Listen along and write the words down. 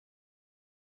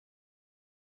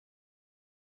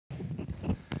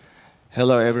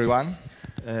Hello, everyone.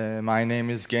 My name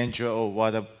is Genco. Oh,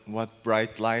 what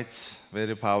bright lights!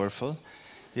 Very powerful.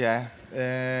 Yeah.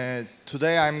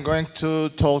 Today I'm going to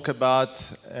talk about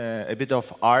a bit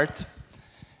of art.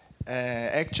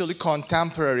 Actually,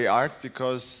 contemporary art,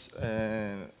 because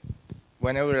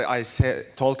whenever I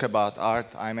talk about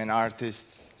art, I'm an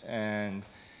artist, and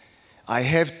I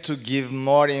have to give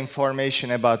more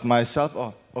information about myself.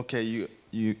 Oh, okay.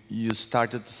 You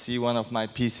started to see one of my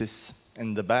pieces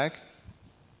in the back.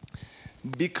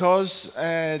 Because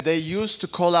they used to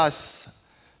call us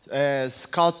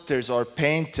sculptors or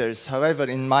painters. However,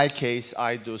 in my case,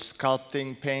 I do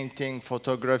sculpting, painting,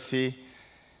 photography,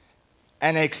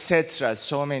 and etc.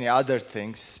 So many other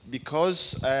things.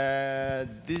 Because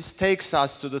this takes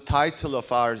us to the title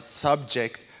of our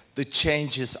subject, the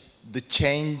change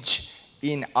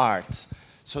in art.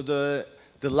 So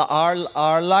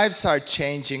our lives are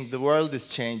changing, the world is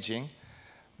changing.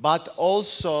 But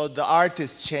also the art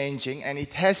is changing, and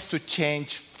it has to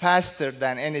change faster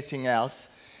than anything else,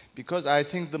 because I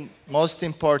think the most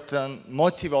important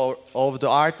motive of the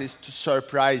art is to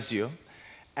surprise you,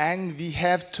 and we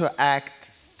have to act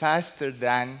faster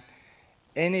than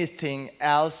anything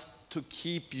else to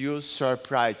keep you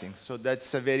surprising. So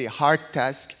that's a very hard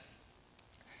task,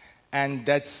 and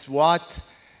that's what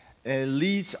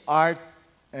leads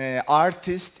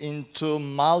artists into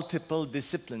multiple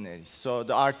disciplinaries. So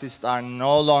the artists are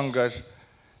no longer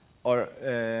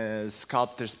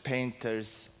sculptors,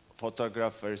 painters,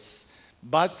 photographers,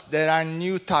 but there are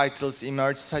new titles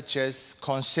emerged, such as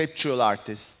conceptual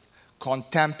artists,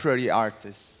 contemporary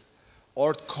artists,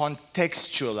 or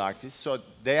contextual artists. So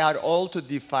they are all to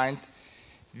define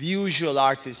visual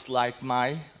artists like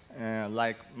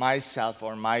myself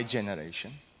or my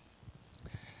generation.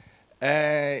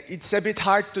 It's a bit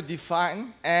hard to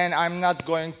define, and I'm not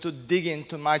going to dig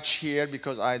into much here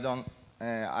because I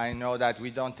know that we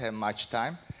don't have much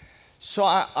time. So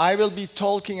I will be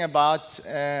talking about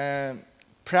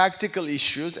practical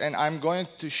issues, and I'm going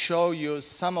to show you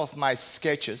some of my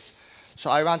sketches. So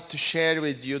I want to share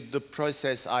with you the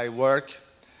process I work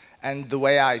and the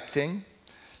way I think.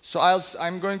 So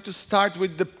I'm going to start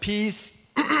with the piece.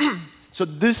 So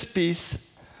this piece,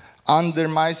 Under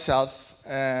Myself,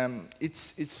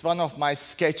 it's one of my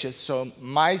sketches. So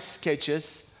my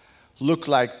sketches look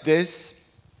like this.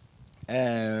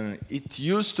 It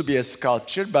used to be a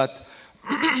sculpture, but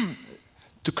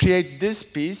to create this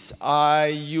piece, I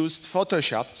used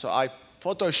Photoshop. So I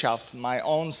photoshopped my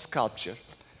own sculpture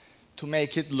to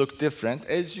make it look different.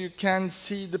 As you can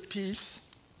see the piece,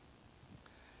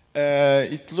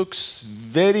 it looks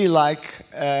very like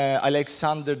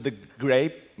Alexander the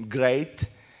Great,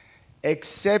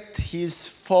 except his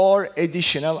 4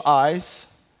 additional eyes.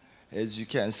 As you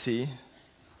can see,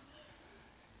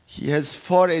 he has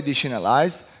 4 additional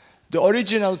eyes. The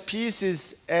original piece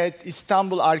is at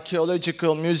Istanbul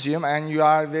Archaeological Museum, and you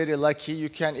are very lucky. You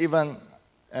can even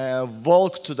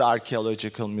walk to the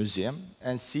Archaeological Museum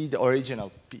and see the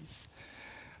original piece.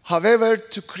 However,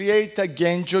 to create a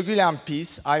Genco Gulan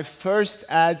piece, I first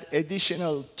add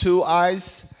additional 2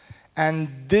 eyes, and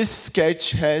this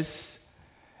sketch has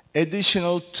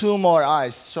additional 2 more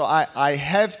eyes. So I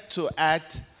have to add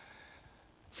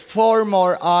 4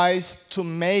 more eyes to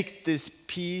make this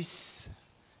piece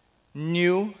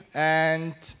new,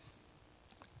 and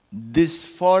this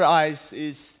 4 eyes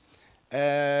is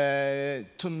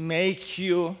to make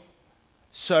you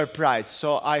surprised.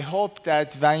 So I hope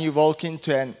that when you walk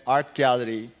into an art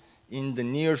gallery in the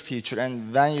near future,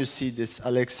 and when you see this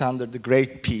Alexander the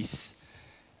Great piece,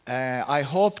 I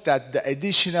hope that the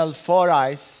additional 4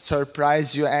 eyes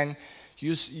surprise you, and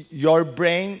your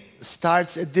brain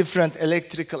starts a different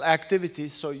electrical activity,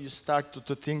 so you start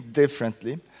to think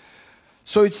differently.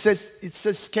 So it's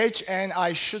a sketch, and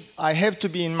I have to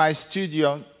be in my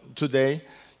studio today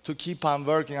to keep on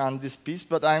working on this piece,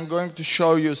 but I'm going to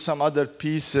show you some other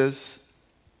pieces.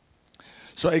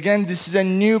 So again, this is a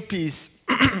new piece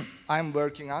I'm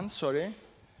working on, sorry.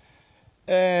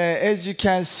 As you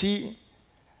can see,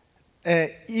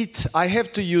 I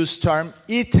have to use term,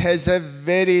 it has a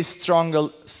very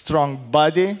strong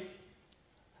body,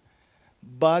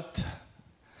 but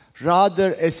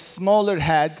rather a smaller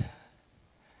head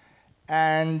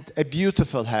and a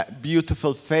beautiful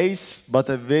face, but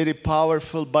a very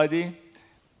powerful body.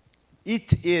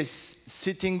 It is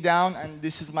sitting down, and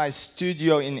this is my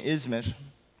studio in Izmir.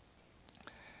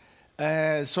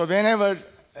 So whenever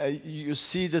you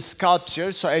see the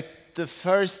sculpture, so the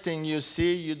first thing you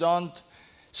see,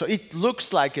 so it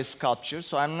looks like a sculpture,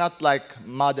 so I'm not like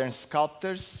modern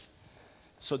sculptors.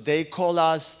 So they call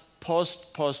us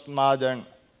postmodern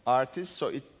artist, so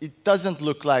it doesn't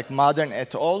look like modern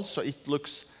at all, so it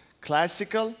looks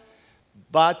classical,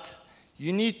 but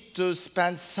you need to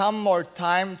spend some more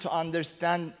time to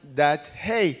understand that,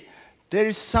 hey, there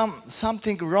is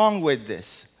something wrong with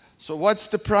this. So what's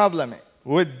the problem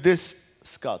with this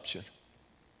sculpture?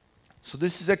 So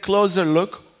this is a closer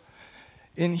look.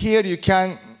 In here you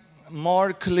can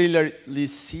more clearly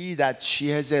see that she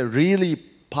has a really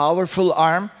powerful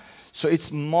arm, so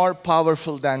it's more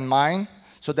powerful than mine.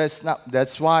 So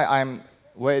that's why I'm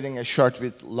wearing a shirt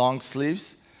with long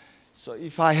sleeves. So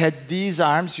if I had these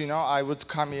arms, you know, I would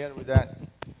come here with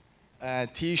a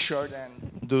t-shirt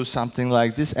and do something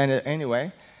like this. And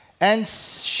anyway, and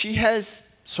she has,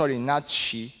 sorry, not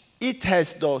she, it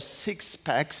has those 6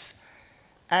 packs.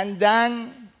 And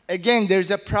then, again,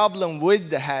 there's a problem with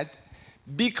the head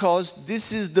because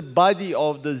this is the body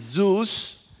of the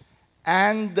Zeus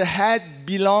and the head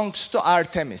belongs to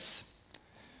Artemis.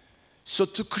 So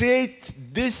to create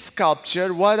this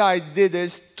sculpture, what I did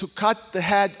is to cut the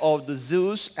head of the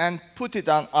Zeus and put it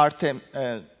on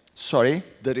the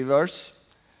reverse.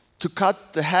 To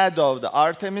cut the head of the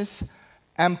Artemis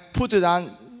and put it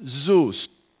on Zeus.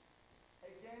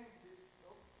 Again, did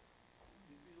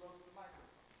we lose the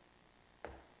microphone?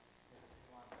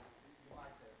 You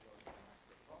might have lost the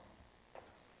microphone.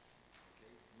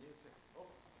 Okay, mute it. Oh,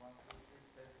 1, 2,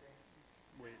 3, testing.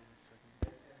 Wait a second.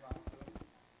 Testing, 1, 2.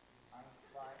 On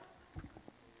slide.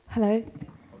 Hello.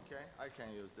 Okay, I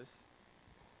can use this.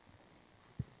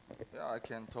 Yeah, I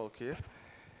can talk here.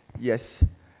 Yes.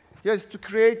 Yes, to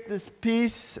create this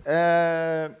piece,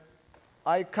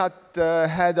 I cut the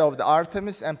head of the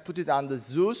Artemis and put it on the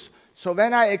Zeus. So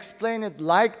when I explain it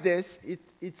like this,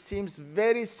 it seems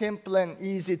very simple and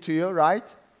easy to you,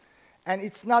 right? And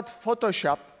it's not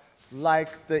photoshopped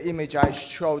like the image I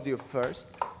showed you first.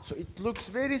 So it looks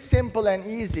very simple and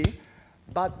easy,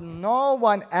 but no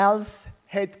one else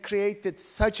had created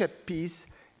such a piece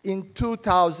in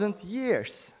 2,000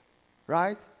 years,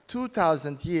 right?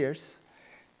 2,000 years.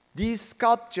 These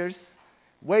sculptures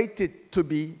waited to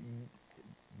be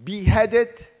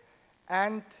beheaded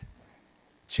and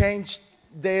changed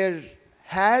their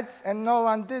heads, and no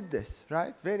one did this,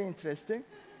 right? Very interesting.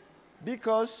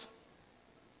 Because,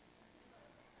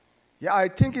 yeah, I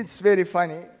think it's very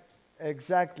funny,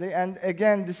 exactly. And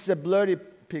again, this is a blurry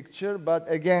picture, but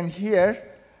again here,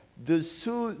 the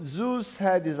Zeus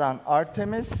head is on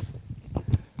Artemis.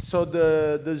 So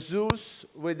the Zeus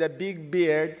with a big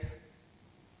beard,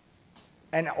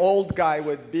 an old guy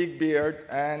with big beard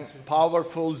and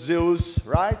powerful Zeus,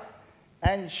 right?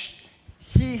 And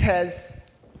he has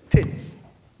tits.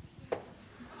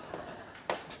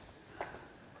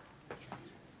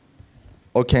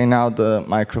 Okay, now the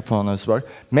microphone is working.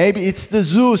 Maybe it's the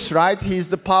Zeus, right? He's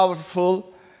the powerful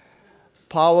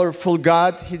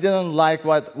God. He didn't like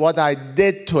what I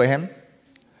did to him.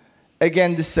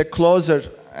 Again, this is a closer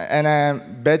and a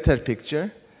better picture.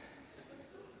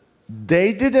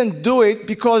 They didn't do it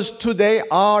because today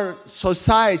our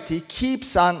society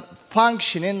keeps on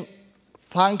functioning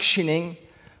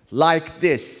like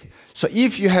this. So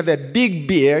if you have a big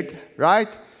beard, right,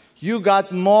 you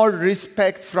got more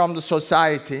respect from the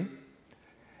society.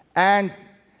 And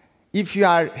if you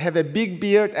have a big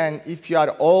beard and if you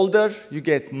are older, you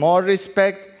get more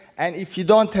respect. And if you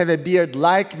don't have a beard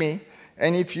like me,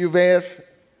 and if you wear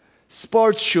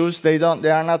sports shoes, they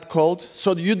are not called,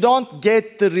 so you don't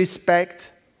get the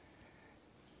respect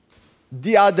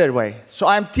the other way. So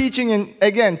I'm teaching in,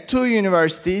 again, 2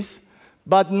 universities,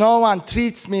 but no one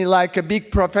treats me like a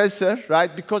big professor,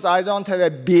 right? Because I don't have a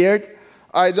beard,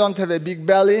 I don't have a big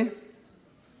belly,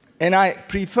 and I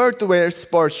prefer to wear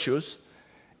sports shoes.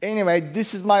 Anyway,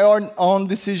 this is my own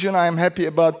decision. I'm happy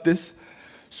about this.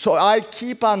 So I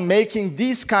keep on making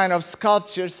these kind of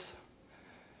sculptures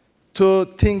to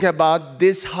think about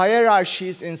these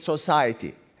hierarchies in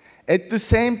society. At the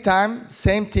same time,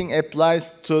 same thing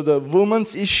applies to the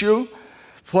women's issue.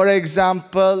 For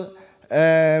example,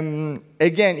 again,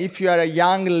 if you are a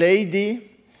young lady,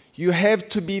 you have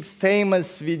to be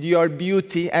famous with your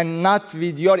beauty and not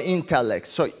with your intellect.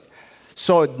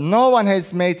 So no one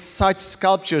has made such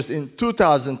sculptures in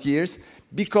 2,000 years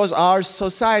because our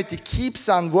society keeps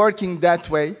on working that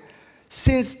way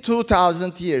since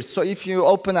 2,000 years. So if you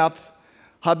open up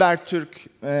Habertürk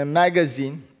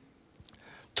magazine,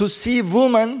 to see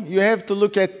women, you have to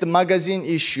look at the magazine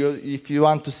issue. If you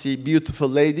want to see beautiful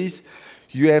ladies,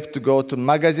 you have to go to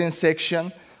magazine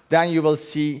section. Then you will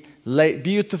see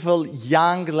beautiful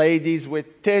young ladies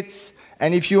with tits.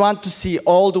 And if you want to see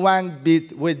old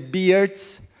ones with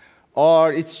beards,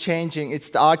 or it's changing, it's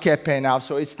the AKP now,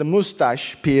 so it's the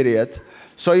mustache period.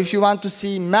 So if you want to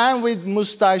see man with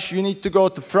mustache, you need to go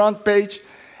to front page.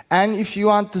 And if you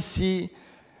want to see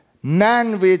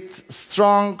man with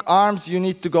strong arms, you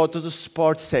need to go to the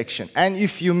sports section. And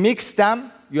if you mix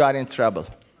them, you are in trouble.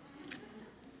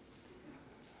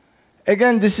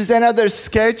 Again, this is another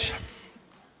sketch.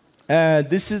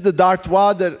 This is the Darth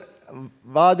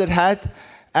Vader hat,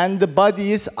 and the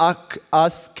body is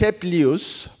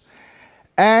Asclepius.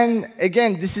 And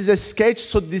again, this is a sketch,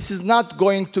 so this is not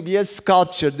going to be a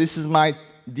sculpture.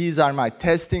 These are my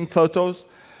testing photos.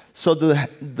 So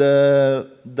the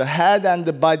head and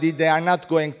the body, they are not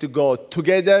going to go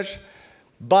together.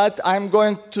 But I'm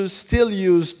going to still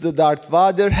use the Darth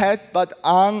Vader head, but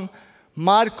on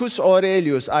Marcus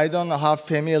Aurelius. I don't know how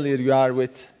familiar you are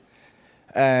with,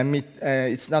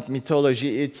 it's not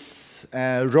mythology, it's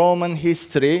Roman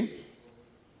history.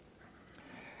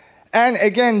 And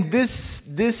again,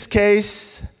 this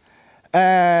case,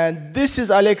 this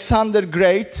is Alexander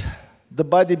Great. The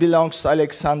body belongs to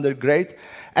Alexander Great.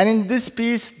 And in this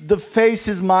piece, the face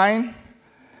is mine.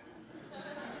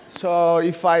 So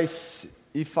if I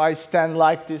stand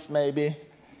like this, maybe.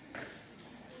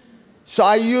 So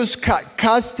I use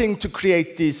casting to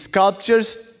create these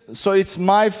sculptures. So it's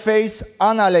my face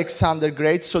on Alexander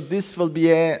Great. So this will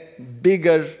be a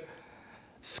bigger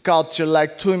sculpture,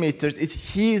 like 2 meters.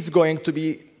 He is going to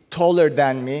be taller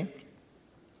than me.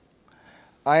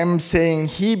 I'm saying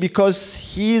he because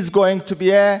he is going to be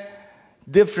a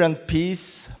different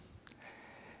piece.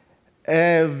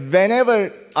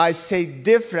 Whenever I say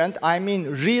different, I mean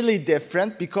really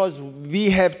different, because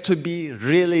we have to be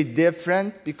really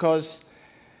different, because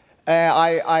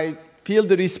I feel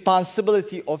the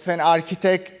responsibility of an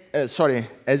architect, as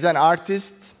an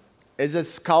artist, as a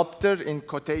sculptor in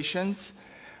quotations.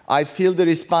 I feel the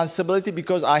responsibility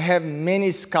because I have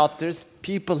many sculptors.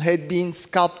 People had been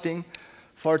sculpting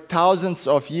for thousands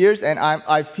of years, and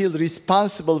I feel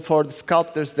responsible for the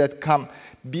sculptors that come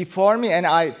before me, and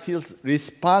I feel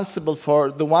responsible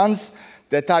for the ones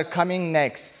that are coming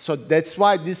next. So that's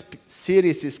why this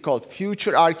series is called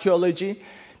Future Archeology,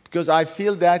 because I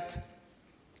feel that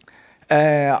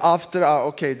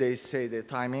they say the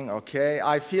timing, okay.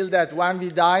 I feel that when we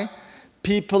die,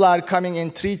 people are coming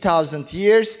in 3,000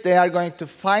 years, they are going to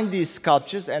find these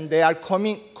sculptures, and they are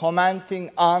commenting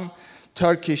on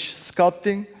Turkish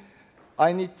sculpting.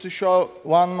 I need to show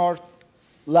one more,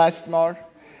 last more.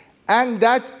 And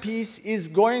that piece is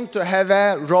going to have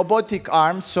a robotic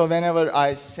arm, so whenever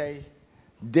I say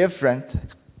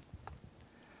different,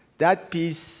 that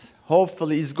piece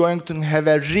hopefully is going to have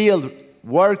a real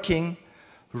working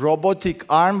robotic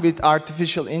arm with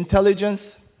artificial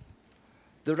intelligence.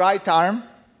 The right arm,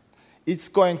 it's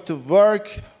going to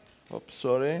work. Oops,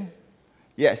 sorry.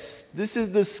 Yes, this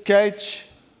is the sketch,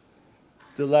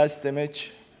 the last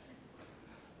image.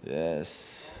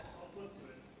 Yes.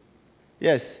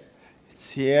 Yes,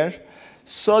 it's here.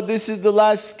 So this is the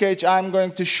last sketch I'm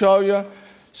going to show you.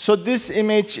 So this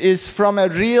image is from a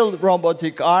real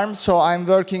robotic arm. So I'm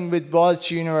working with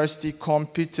Boğaziçi University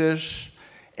Computer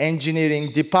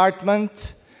Engineering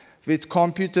Department with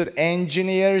computer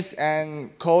engineers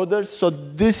and coders. So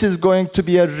this is going to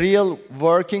be a real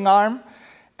working arm,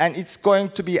 and it's going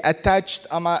to be attached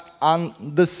on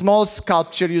the small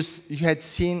sculpture you had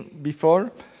seen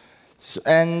before. So,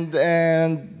 and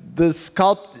the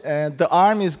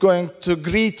arm is going to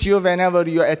greet you whenever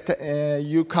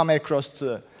you come across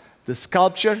the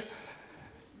sculpture.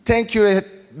 Thank you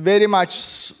very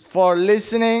much for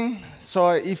listening. So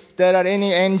if there are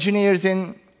any engineers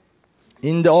in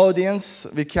the audience,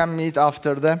 we can meet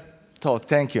after the talk.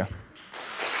 Thank you.